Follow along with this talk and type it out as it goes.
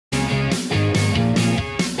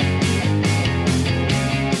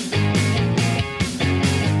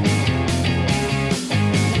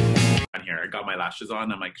here. I got my lashes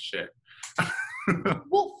on. I'm like, shit.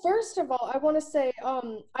 Well, first of all, I want to say,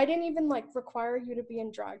 I didn't even like require you to be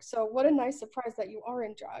in drag. So what a nice surprise that you are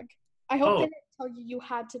in drag. I hope they Oh, didn't tell you you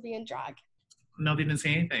had to be in drag. no, they didn't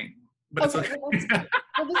say anything, but it's Okay, okay. well that's good.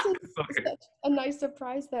 Well, this is It's okay. such a nice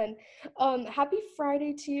surprise then. Happy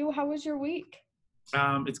Friday to you. How was your week?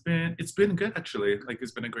 It's been good actually. Like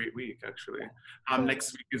it's been a great week actually. Good.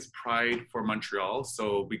 Next week is Pride for Montreal,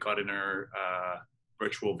 so we got in our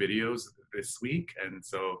virtual videos this week, and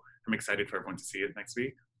so I'm excited for everyone to see it next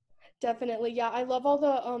week. Definitely. Yeah, I love all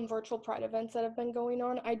the virtual Pride events that have been going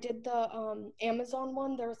on. I did the Amazon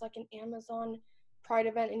one. There was like an Amazon Pride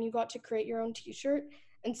event and you got to create your own t-shirt.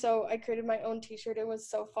 And so I created my own t-shirt. It was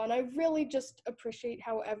so fun. I really just appreciate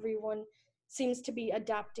how everyone seems to be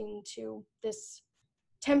adapting to this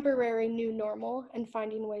temporary new normal and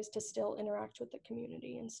finding ways to still interact with the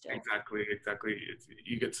community and still. Exactly, exactly.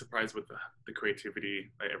 You get surprised with the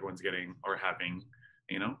creativity that everyone's getting or having,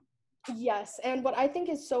 you know? Yes, and what I think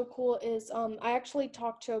is so cool is I actually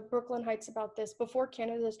talked to Brooklyn Heights about this before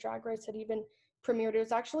Canada's Drag Race had even premiered. It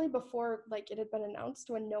was actually before like it had been announced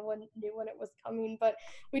when no one knew when it was coming, but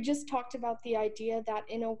we just talked about the idea that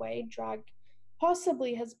in a way drag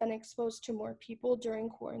possibly has been exposed to more people during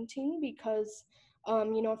quarantine because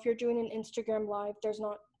if you're doing an Instagram live, there's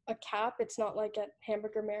not a cap. It's not like at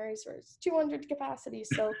Hamburger Mary's where it's 200 capacity.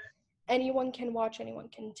 So anyone can watch, anyone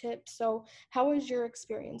can tip. So how has your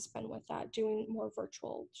experience been with that, doing more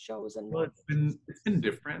virtual shows and Well, more it's been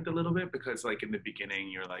different a little bit because like in the beginning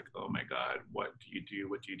you're like, oh my God, what do you do?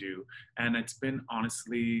 What do you do? And it's been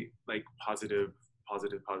honestly like positive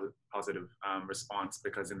response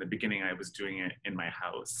because in the beginning I was doing it in my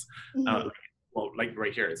house. Mhm. Well, like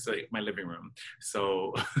right here, it's like my living room.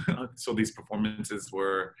 So, so these performances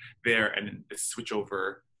were there, and the switch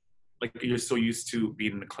over, like you're so used to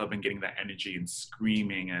being in the club and getting that energy and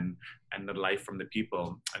screaming and the life from the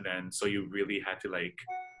people, and then so you really had to like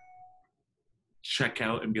check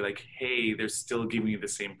out and be like, hey, they're still giving you the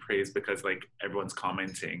same praise because like everyone's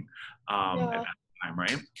commenting at Yeah. that time,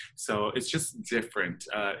 right? So it's just different.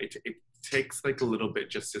 It takes like a little bit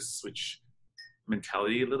just to switch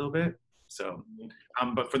mentality a little bit. So,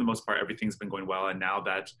 but for the most part, everything's been going well. And now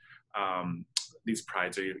that these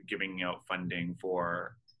prides are giving out funding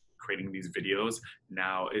for creating these videos,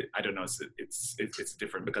 now I don't know, it's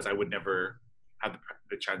different because I would never have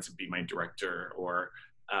the chance to be my director or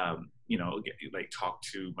like talk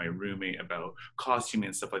to my roommate about costuming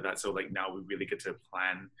and stuff like that. So like now we really get to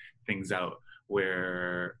plan things out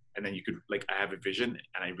where, and then you could like I have a vision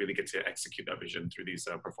and I really get to execute that vision through these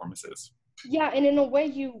performances. Yeah, and in a way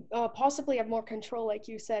you possibly have more control, like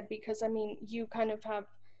you said, because I mean, you kind of have,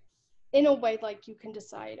 in a way, like you can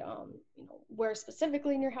decide, where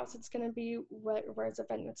specifically in your house it's going to be. Whereas a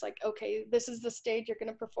venue, it's like, okay, this is the stage you're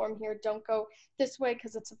going to perform here. Don't go this way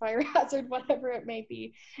because it's a fire hazard, whatever it may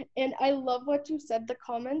be. And I love what you said. The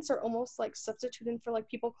comments are almost like substituting for like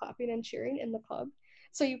people clapping and cheering in the club,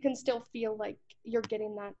 so you can still feel like you're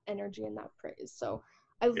getting that energy and that praise. So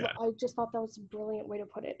Yeah. I just thought that was a brilliant way to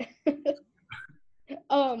put it.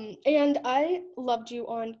 And I loved you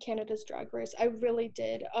on Canada's Drag Race. I really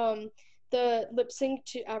did. The lip sync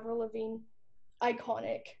to Avril Lavigne,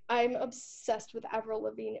 iconic. I'm obsessed with Avril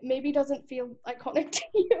Lavigne. Maybe doesn't feel iconic to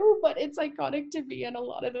you, but it's iconic to me and a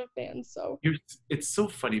lot of the fans. So It's so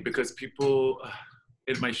funny because people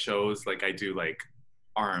in my shows, like I do like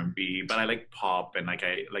R&B, but I like pop and like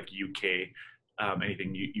I like UK,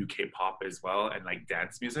 anything UK pop as well, and like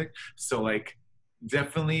dance music. So like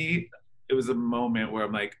definitely it was a moment where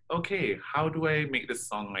I'm like, okay, how do I make this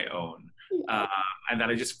song my own? yeah. Uh, and then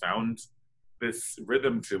I just found this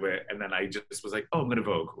rhythm to it, and then I just was like, oh, I'm gonna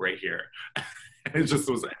Vogue right here. It was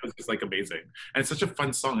just like amazing, and it's such a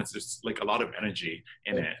fun song. It's just like a lot of energy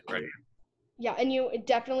in it, right? Yeah, and you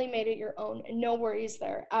definitely made it your own. No worries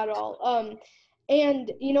there at all.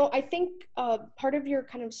 And I think part of your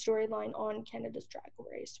kind of storyline on Canada's Drag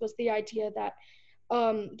Race was the idea that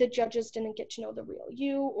the judges didn't get to know the real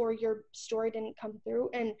you, or your story didn't come through.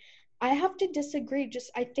 And I have to disagree.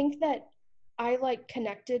 Just I think that I like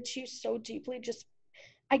connected to you so deeply. Just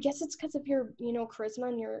I guess it's because of your charisma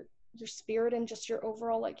and your spirit and just your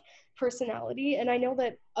overall like personality. And I know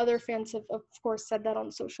that other fans have of course said that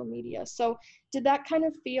on social media. So did that kind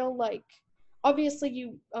of feel like, obviously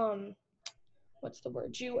you what's the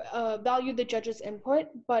word, you value the judges input,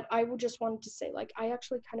 but I would just wanted to say like I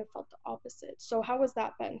actually kind of felt the opposite. So how has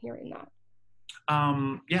that been, hearing that?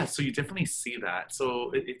 Yeah, so you definitely see that.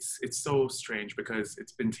 So it's so strange because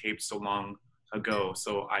it's been taped so long ago.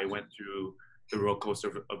 So I went through the roller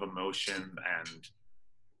coaster of emotion and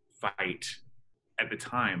fight at the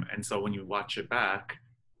time. And so when you watch it back,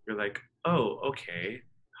 you're like, oh, okay,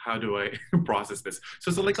 how do I process this? So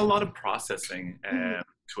it's like a lot of processing Mhm.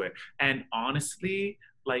 to it. And honestly,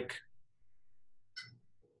 like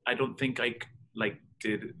I don't think like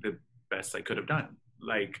did the best I could have done.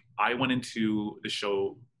 Like I went into the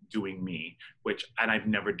show doing me, which and I've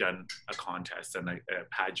never done a contest and a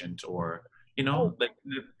pageant or Oh. like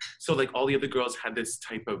so like all the other girls had this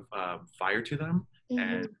type of fire to them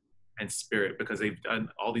and Mhm. spirit because they've done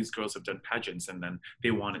all these girls have done pageants and then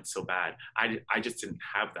they want it so bad. I just didn't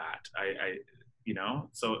have that. I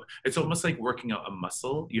so it's almost like working out a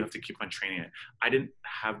muscle. You have to keep on training it. I didn't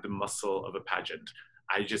have the muscle of a pageant.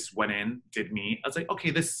 I just went in, did me. I was like,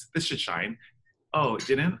 okay, this should shine. Oh, it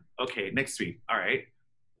didn't? Okay, next week. All right.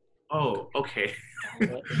 Oh, okay.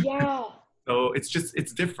 Got it. Yeah. So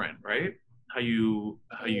it's different, right? How you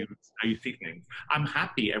how It you is. how you see things. I'm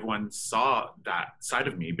happy everyone saw that side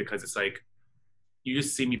of me because it's like you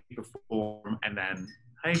just see me perform and then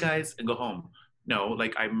hi guys and go home. No,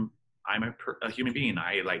 like I'm a human being.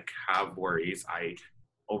 I like have worries. I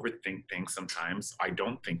overthink things sometimes. I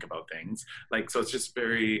don't think about things. Like so it's just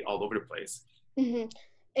very all over the place. Mhm.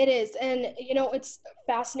 It is. And it's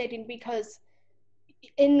fascinating because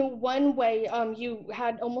in one way, you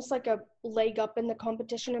had almost like a leg up in the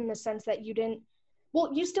competition in the sense that you didn't,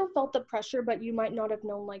 well, you still felt the pressure, but you might not have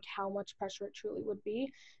known like how much pressure it truly would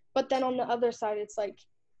be. But then on the other side, it's like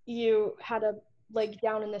you had a leg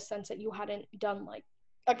down in the sense that you hadn't done like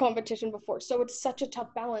a competition before. So it's such a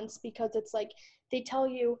tough balance because it's like they tell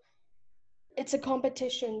you it's a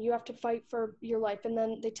competition, you have to fight for your life, and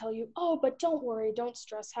then they tell you, oh, but don't worry, don't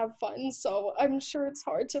stress, have fun. So I'm sure it's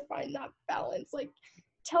hard to find that balance. Like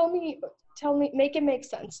tell me make it make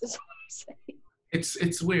sense is what I'm saying.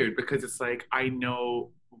 It's weird because it's like I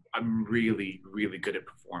know I'm really really good at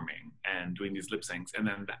performing and doing these lip syncs, and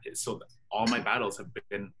then so all my battles have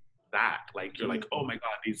been that like you're like oh my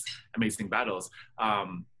god these amazing battles.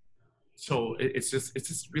 So it's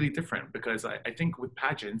just really different because I think with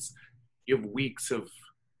pageants you have weeks of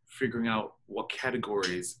figuring out what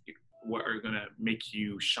categories what are going to make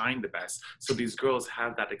you shine the best. So these girls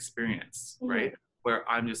have that experience, Mm-hmm. right? Where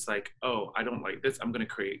I'm just like, oh, I don't like this. I'm going to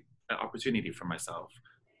create an opportunity for myself.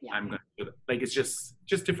 Yeah. I'm going to like it's just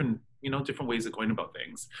different, different ways of going about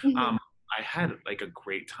things. Mm-hmm. Um, I had like a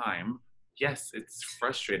great time. Yes, it's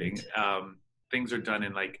frustrating. Things are done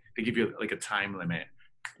in like they give you like a time limit,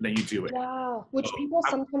 then you do it. Yeah, So which people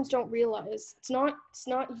sometimes don't realize. It's not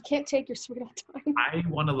you can't take your sweet old time. I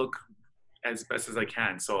want to look as best as I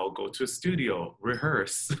can. So I'll go to a studio,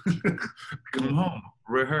 rehearse, come Mhm. home,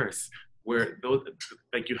 rehearse. Where those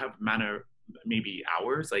like you have manner maybe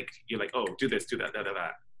hours, like you're like, oh, do this, do that, that, that,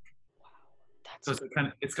 that. So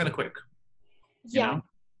That's it's kind of quick, you yeah. know.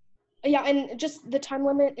 Yeah, and just the time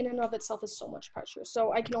limit in and of itself is so much pressure.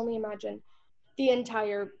 So I can only imagine the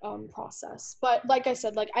entire process. But like I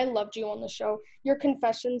said, like I loved you on the show. Your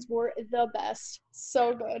confessions were the best.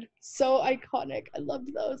 So good. So iconic. I loved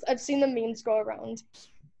those. I've seen the memes go around.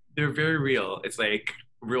 They're very real. It's like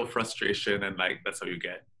real frustration, and like that's how you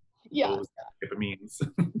get Yeah. those type of memes.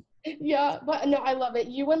 Yeah, but no, I love it.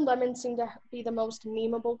 You and Lemon seem to be the most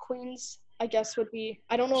memeable queens, I guess would be.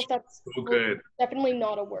 I don't know if that's So well, good. definitely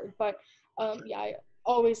not a word, but yeah, I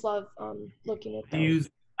always love looking at I those. use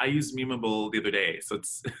I used memeable the other day, so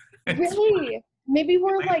it's it's Really? Maybe they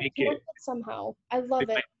we're might like make it. connected somehow. I They love it.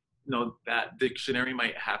 might that dictionary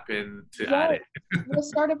might happen to add Yes. it. We'll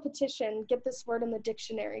start a petition, get this word in the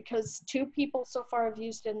dictionary, because two people so far have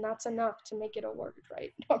used it, and that's enough to make it a word,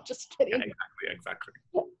 right? No, I'm just Yeah, kidding. exactly.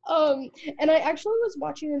 Um, and I actually was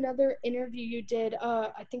watching another interview you did.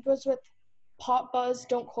 I think it was with Pop Buzz.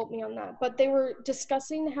 Don't quote me on that, but they were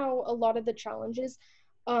discussing how a lot of the challenges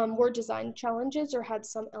were design challenges or had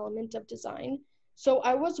some element of design. So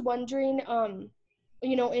I was wondering,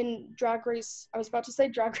 in Drag Race, I was about to say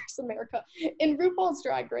Drag Race America, in RuPaul's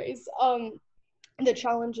Drag Race, the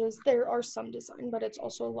challenges there are some design, but it's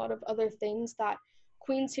also a lot of other things that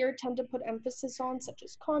queens here tend to put emphasis on, such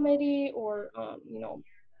as comedy or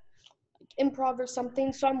improv or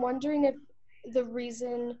something. So I'm wondering if the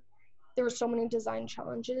reason there were so many design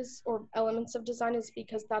challenges or elements of design is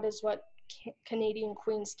because that is what Canadian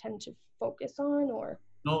queens tend to focus on, or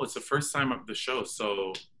No, it's the first time of the show,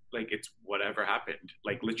 so like it's whatever happened.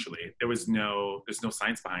 Like literally, there's no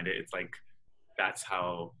science behind it. It's like that's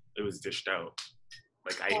how it was dished out.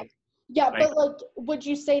 Like yeah. I Yeah, like but like, would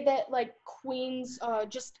you say that like queens,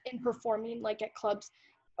 just in performing like at clubs,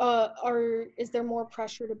 are is there more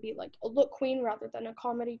pressure to be like a look queen rather than a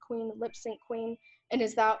comedy queen, lip sync queen, and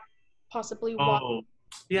is that possibly why? oh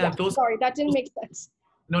yeah, Yeah, sorry, that didn't those make sense.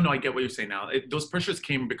 no, I get what you're saying now. Those pressures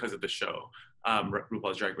came because of the show,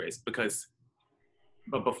 RuPaul's Drag Race, because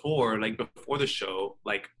but before, like before the show,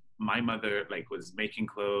 like my mother like was making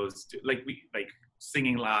clothes, like we like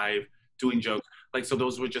singing live, doing jokes, like so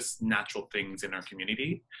those were just natural things in our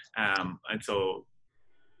community. And so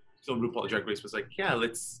RuPaul Drag Race was like, yeah,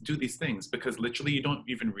 let's do these things because literally you don't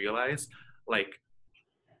even realize like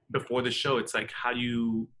before the show, it's like how do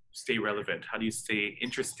you stay relevant? How do you stay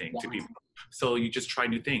interesting Yeah. to people? So you just try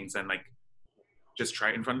new things and like just try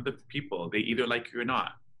it in front of the people. They either like you or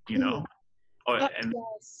not, you know? Or, and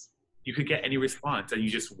Yes. you could get any response and you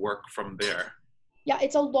just work from there. Yeah,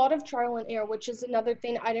 it's a lot of trial and error, which is another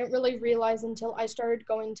thing I didn't really realize until I started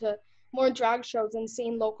going to more drag shows and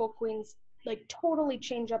seeing local queens like totally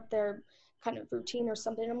change up their kind of routine or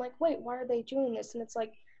something. I'm like, wait, why are they doing this? And it's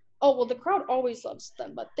like, oh, well, the crowd always loves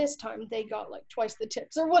them, but this time they got like twice the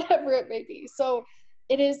tips or whatever it may be. So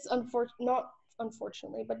it is not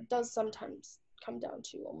unfortunately, but it does sometimes come down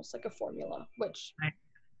to almost like a formula, which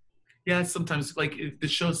Yeah, sometimes like the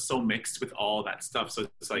show's so mixed with all that stuff. So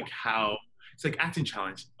it's like how it's like acting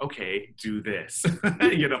challenge. Okay, do this,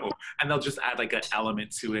 you know, and they'll just add like an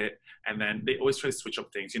element to it, and then they always try to switch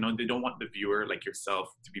up things. You know, they don't want the viewer like yourself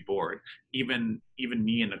to be bored. Even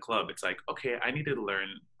me in a club, it's like okay, I need to learn.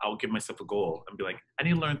 I'll give myself a goal and be like, I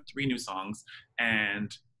need to learn 3 new songs,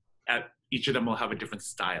 and at each of them will have a different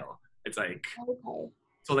style. It's like okay.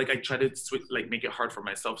 so like I try to switch like make it hard for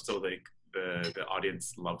myself so like the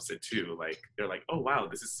audience loves it too. Like they're like, oh wow,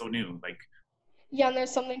 this is so new. Like Yeah, and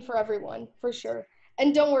there's something for everyone, for sure.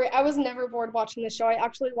 And don't worry, I was never bored watching the show. I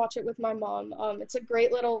actually watch it with my mom. It's a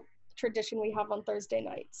great little tradition we have on Thursday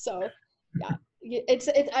nights. So, yeah, it's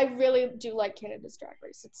I really do like Canada's Drag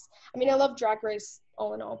Race. I mean, I love Drag Race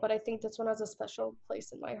all in all, but I think this one has a special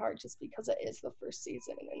place in my heart just because it is the first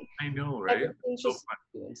season and I know, right? everything's So just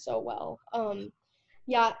doing so well.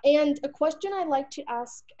 Yeah, and a question I like to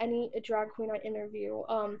ask any drag queen I interview,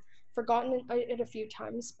 forgotten it a few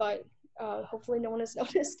times, but hopefully no one has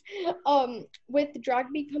noticed. With drag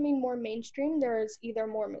becoming more mainstream, there's either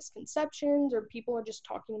more misconceptions or people are just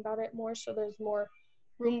talking about it more, so there's more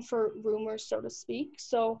room for rumors, so to speak.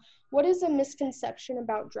 So, what is a misconception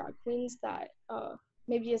about drag queens that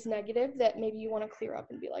maybe is negative that maybe you want to clear up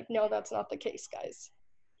and be like, no, that's not the case, guys?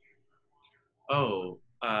 oh,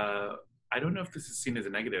 I don't know if this is seen as a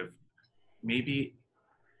negative. Maybe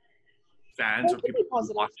fans Well, or it could people be who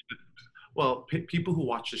positive. watch it, well, people who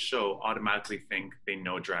watch the show automatically think they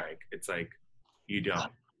know drag. It's like you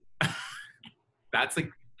don't. That's like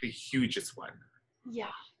the hugest one. Yeah.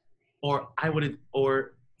 Or I wouldn't.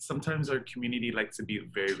 Or sometimes our community likes to be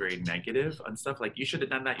very very negative on stuff like you should have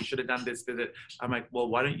done that, you should have done this, did it. I'm like, well,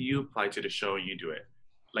 why don't you apply to the show and you do it?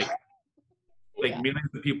 Like Yeah. millions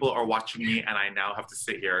of people are watching me and I now have to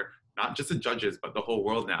sit here, not just the judges but the whole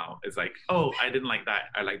world now is like, oh, I didn't like that,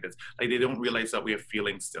 I like this. Like they don't realize that we have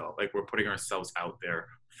feelings still, like we're putting ourselves out there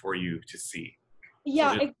for you to see. So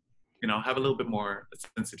Yeah, just, you know, have a little bit more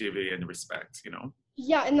sensitivity and respect, you know.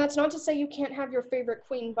 yeah, and that's not to say you can't have your favorite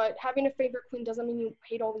queen, but having a favorite queen doesn't mean you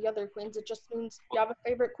hate all the other queens. It just means you have a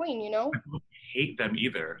favorite queen, you know? I don't hate them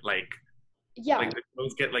either, Yeah, like the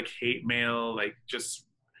girls get like hate mail like just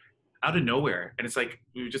out of nowhere, and it's like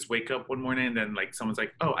we just wake up one morning and then like someone's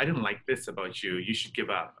like, oh, I didn't like this about you, you should give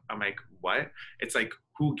up. I'm like, what? It's like,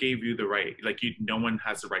 who gave you the right? Like you, no one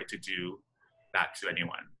has the right to do that to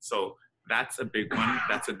anyone. So that's a big one.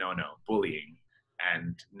 That's a no-no. Bullying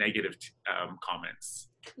and negative comments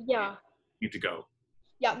yeah, need to go.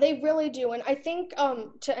 yeah, they really do. And I think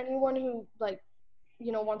to anyone who like,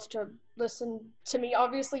 you know, wants to listen to me,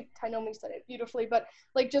 obviously Tynomi said it beautifully, but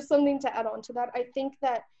like just something to add on to that, I think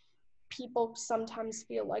that people sometimes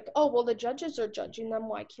feel like, oh, well, the judges are judging them,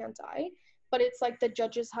 why can't I? But it's like the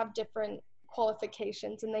judges have different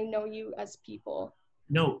qualifications and they know you as people.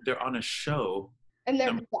 No, they're on a show. And they're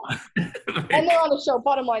Number yeah, one. and they're Like, on a show.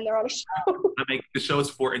 Bottom line, they're on a show. I mean, the show is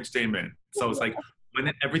for entertainment. So it's like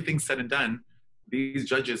when everything's said and done, these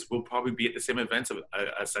judges will probably be at the same events of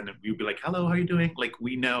us, and we'll be like, "Hello, how are you doing?" Like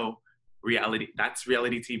we know reality. That's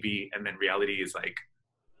reality TV, and then reality is like,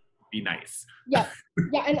 be nice. Yeah,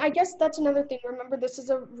 yeah, and I guess that's another thing. Remember, this is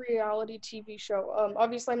a reality TV show.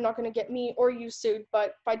 Obviously, I'm not going to get me or you sued,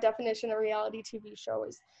 but by definition, a reality TV show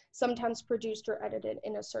is sometimes produced or edited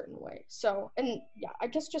in a certain way. So, and yeah, I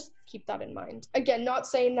guess just keep that in mind. Again, not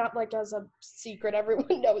saying that like as a secret,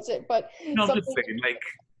 everyone knows it, but No, I'm just something. saying, like,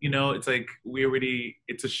 you know, it's like we already.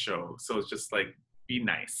 It's a show, so it's just like be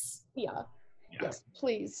nice. Yeah, Yeah, yes,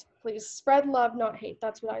 please, please spread love, not hate.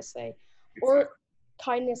 That's what I say. Or exactly.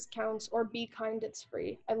 kindness counts, or be kind. It's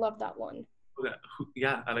free. I love that one.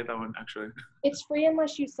 Yeah, I like that one actually. It's free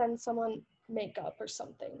unless you send someone makeup or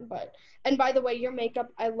something. But and by the way, your makeup,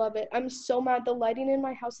 I love it. I'm so mad. The lighting in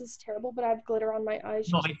my house is terrible, but I have glitter on my eyes.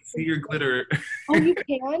 No, I see your glitter. Oh, you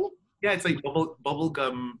can? Yeah, it's like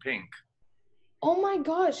bubblegum pink. Oh my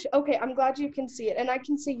gosh. Okay, I'm glad you can see it. And I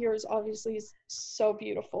can see yours obviously is so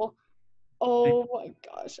beautiful. Oh my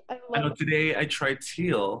gosh. I I love know it. today I tried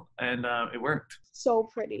teal and it worked. So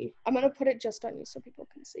pretty. I'm gonna put it just on you so people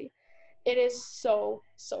can see. It is so,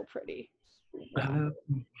 so pretty. Wow.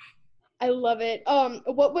 I love it.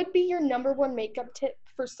 What would be your number one makeup tip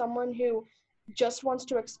for someone who just wants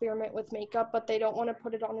to experiment with makeup, but they don't want to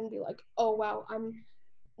put it on and be like, oh wow, I'm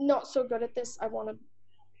not so good at this. I want to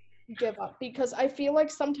give up because I feel like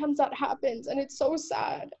sometimes that happens and it's so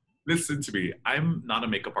sad. Listen to me. I'm not a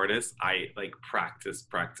makeup artist. I like practice,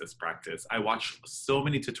 practice, practice. I watch so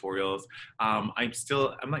many tutorials. I'm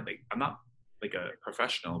not like a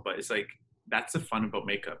professional, but it's like that's the fun about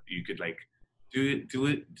makeup. You could like do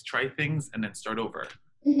it, try things, and then start over.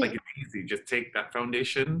 Like Mhm. it's easy. Just take that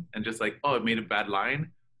foundation and just like, oh, it made a bad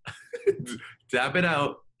line. Dab it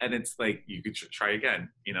out, and it's like you could try again.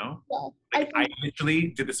 You know, Yeah, I like I think literally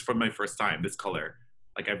did this for my first time. This color,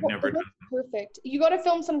 like I've well, never it done. looks perfect. You got to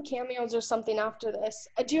film some cameos or something after this.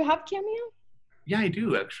 Do you have cameo? Yeah, I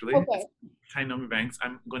do actually. Okay. It's Tynomi Banks.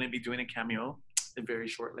 I'm going to be doing a cameo very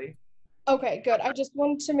shortly. Okay, good. I just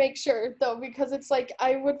wanted to make sure though, because it's like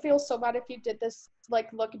I would feel so bad if you did this like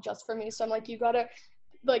look just for me. So I'm like, you gotta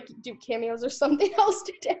like do cameos or something else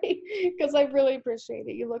today because I really appreciate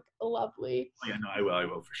it. You look lovely. Oh yeah, no, I will. I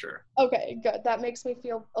will for sure. Okay, good. That makes me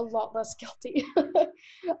feel a lot less guilty.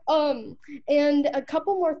 um, and a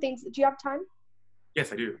couple more things. Do you have time?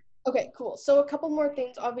 Yes, I do. Okay, cool. So a couple more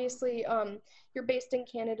things. Obviously, you're based in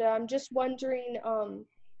Canada. I'm just wondering,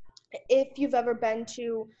 if you've ever been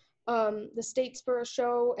to the States for a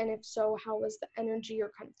show, and if so, how was the energy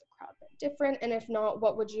or kind of the crowd been different? And if not,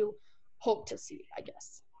 what would you hope to see, I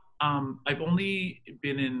guess? I've only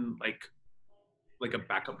been in like a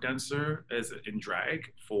backup dancer as in drag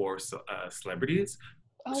for celebrities,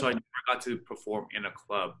 so I Okay. never got to perform in a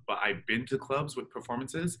club. But I've been to clubs with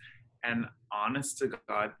performances, and honest to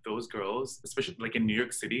God, those girls, especially like in New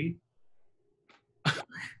York City,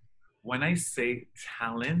 when I say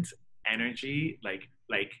talent, energy,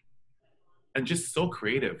 and just so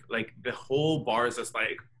creative. Like the whole bar is just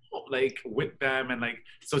like with them and like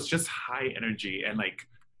so it's just high energy and like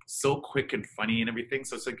so quick and funny and everything.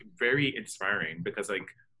 So it's like very inspiring because like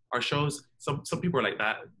our shows, some people are like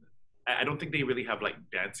that. I don't think they really have like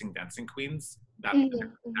dancing queens Mm-hmm, that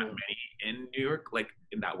mm-hmm. many in New York, like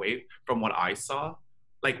in that way, from what I saw.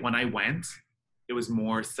 Like when I went, it was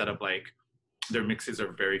more set up like their mixes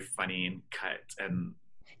are very funny and cut and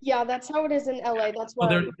Yeah, that's how it is in LA. That's well,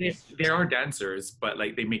 why. they are dancers, but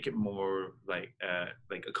like they make it more like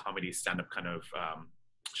a comedy stand up kind of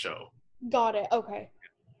show. Got it. Okay.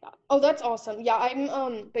 Yeah. Oh, that's awesome. Yeah,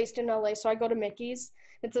 I'm based in LA, so I go to Mickey's.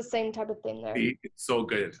 It's the same type of thing there. See, it's so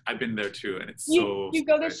good. I've been there too, and it's You so you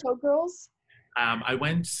go to good. Showgirls? I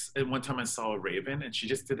went and one time I saw a Raven, and she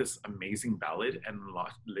just did this amazing ballad, and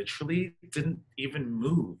literally didn't even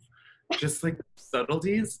move, just like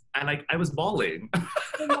subtleties, and like I was bawling.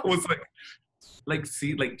 I was like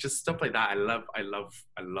see like just stuff like that. I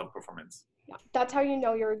love performance. Yeah, that's how you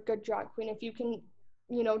know you're a good drag queen if you can,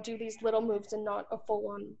 do these little moves and not a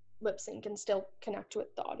full-on lip sync and still connect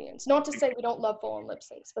with the audience. Not to say we don't love full-on lip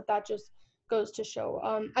syncs, but that just goes to show.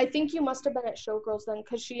 I think you must have been at Showgirls then,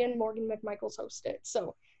 because she and Morgan McMichaels host it.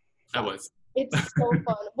 So I yeah, was. it's so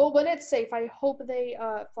fun. Well, when it's safe, I hope they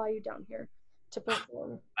fly you down here to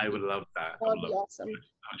perform. I would love that. That I would would love be awesome.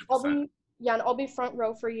 hundred I'll percent. be Yeah, and I'll be front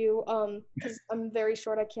row for you, because I'm very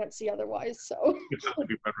short. I can't see otherwise. So You have to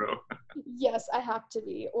be front row. yes, I have to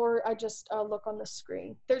be, or I just look on the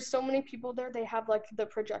screen. There's so many people there. They have like the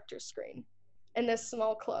projector screen in this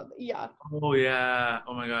small club. Yeah, Oh yeah.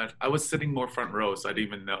 Oh my god. I was sitting more front row, so I didn't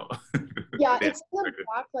even know. yeah. Yeah. It's in the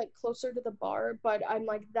back, like closer to the bar. But I'm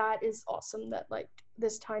like, that is awesome. That like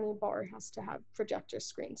this tiny bar has to have projector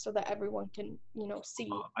screen so that everyone can, see.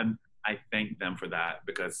 I thank them for that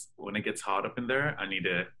because when it gets hot up in there, I need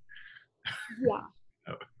to. Yeah.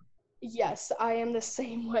 Oh, Yes, I am the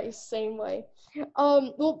same way, same way.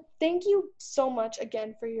 Well, thank you so much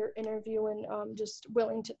again for your interview and just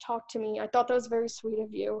willing to talk to me. I thought that was very sweet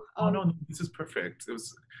of you. oh no, no, this is perfect. It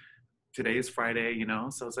was today is Friday,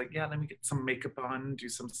 so I was like, yeah, let me get some makeup on, do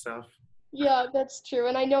some stuff. Yeah, that's true.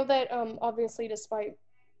 And I know that obviously, despite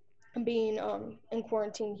being in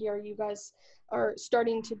quarantine here, you guys are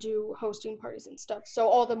starting to do hosting parties and stuff. So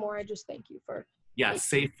all the more, I just thank you for Yeah, making.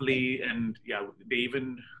 safely and yeah,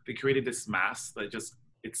 they created this mask that just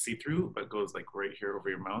it's see through but goes like right here over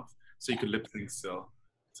your mouth, so you could lip sync still.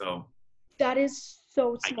 So That is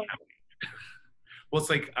so I smart. can't. Well, it's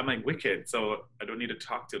like I'm like Wicked, so I don't need to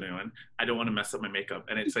talk to anyone. I don't want to mess up my makeup,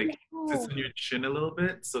 and it's like sits No, on your chin a little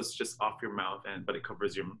bit, so it's just off your mouth, and but it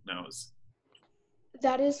covers your nose.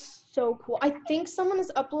 that is so cool. I think someone has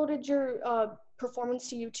uploaded your performance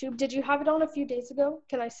to YouTube. Did you have it on a few days ago?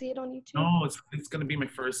 Can I see it on YouTube? No, it's gonna be my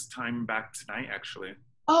first time back tonight, actually.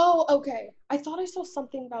 Oh, okay. I thought I saw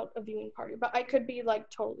something about a viewing party, but I could be like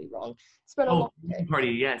totally wrong. It's been a long Oh, day. viewing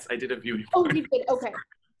party. Yes, I did a viewing Oh, party. you did. Okay.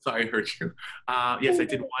 Sorry, I heard you. Yes, I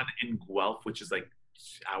did one in Guelph, which is like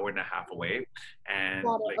hour and a half away, and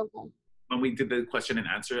Got it. like Okay. when we did the question and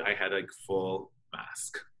answer, I had like full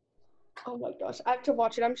mask. Oh my gosh, I have to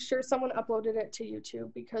watch it. I'm sure someone uploaded it to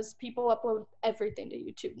YouTube because people upload everything to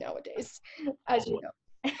YouTube nowadays, as you Oh,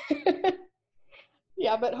 know.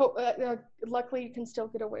 Yeah, but luckily you can still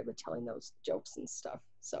get away with telling those jokes and stuff.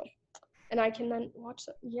 So, and I can then watch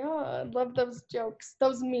them. Yeah, I love those jokes,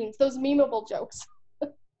 those memes, those memeable jokes.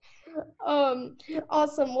 Um,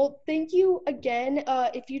 awesome. Well, thank you again.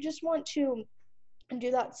 If you just want to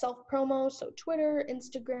do that self promo, so Twitter,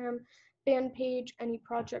 Instagram, fan page, any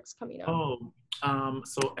projects coming up. oh,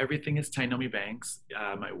 so everything is Tynomi Banks.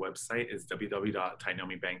 My website is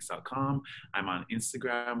www.tynomibanks.com. I'm on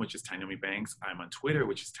Instagram, which is Tynomi Banks. I'm on Twitter,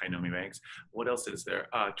 which is Tynomi Banks. What else is there?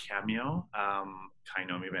 Cameo,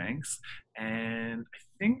 Tynomi Banks. And I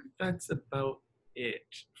think that's about it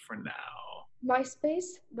for now. MySpace?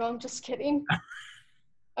 No, I'm just kidding.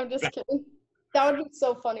 I'm just That kidding. That would be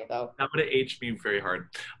so funny though. would have aged me very hard.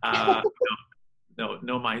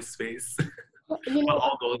 No MySpace. You But know,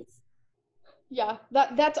 all those, yeah,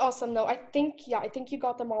 that's awesome though. I think you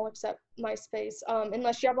got them all except MySpace.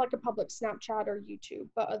 Unless you have like a public Snapchat or YouTube,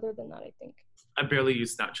 but other than that, I think. I barely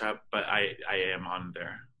use Snapchat, but I am on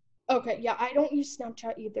there. Okay, yeah, I don't use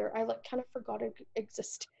Snapchat either. I like kind of forgot it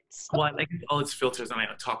existed. So. Well, I like all its filters, and I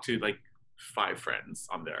talk to like 5 friends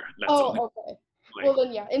on there. That's the only Oh, okay. like. Well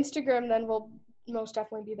then, yeah, Instagram then will most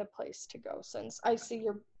definitely be the place to go since I see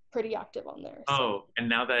you're pretty active on there. So. Oh, and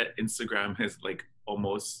now that Instagram has like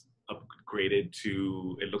almost upgraded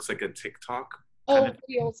to, it looks like a TikTok kind Oh, of.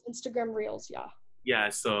 Reels, Instagram Reels, yeah. Yeah,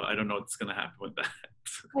 so I don't know what's gonna happen with that.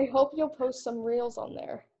 I hope you'll post some Reels on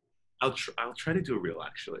there. I'll try to do a reel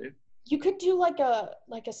actually. You could do like a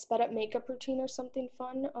sped up makeup routine or something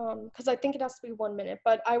fun. Because I think it has to be 1 minute,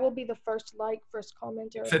 but I will be the first first It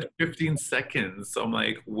commenter. said 15 seconds, so I'm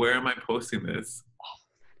like, where am I posting this?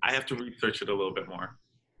 I have to research it a little bit more.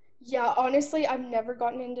 Yeah, honestly, I've never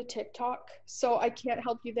gotten into TikTok, so I can't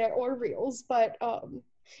help you there or Reels. But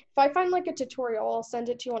if I find like a tutorial, I'll send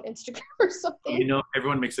it to you on Instagram or something.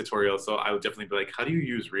 Everyone makes tutorials, so I would definitely be like, how do you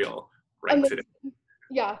use reel right Amazing. today?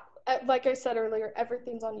 Yeah, like I said earlier,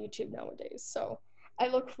 everything's on YouTube nowadays. So I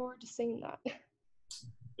look forward to seeing that. It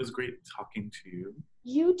was great talking to you.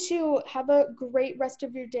 You too. Have a great rest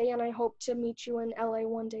of your day, and I hope to meet you in LA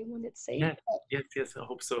one day when it's safe. Yes, yes. I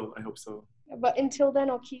hope so. I hope so. But until then,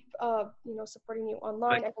 I'll keep supporting you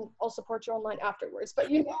online. Like, I can I'll support you online afterwards. But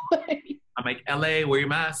you know, I'm like, LA, wear your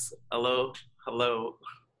mask. Hello, hello.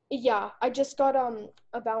 yeah, I just got a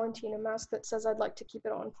Valentina mask that says I'd like to keep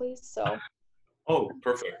it on, please. So Oh,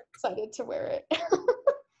 perfect. excited to wear it.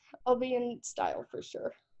 I'll be in style for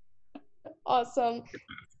sure. Awesome.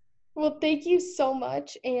 Well, thank you so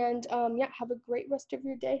much, and yeah, have a great rest of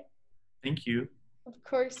your day. Thank you. Of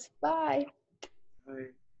course. Bye. Bye.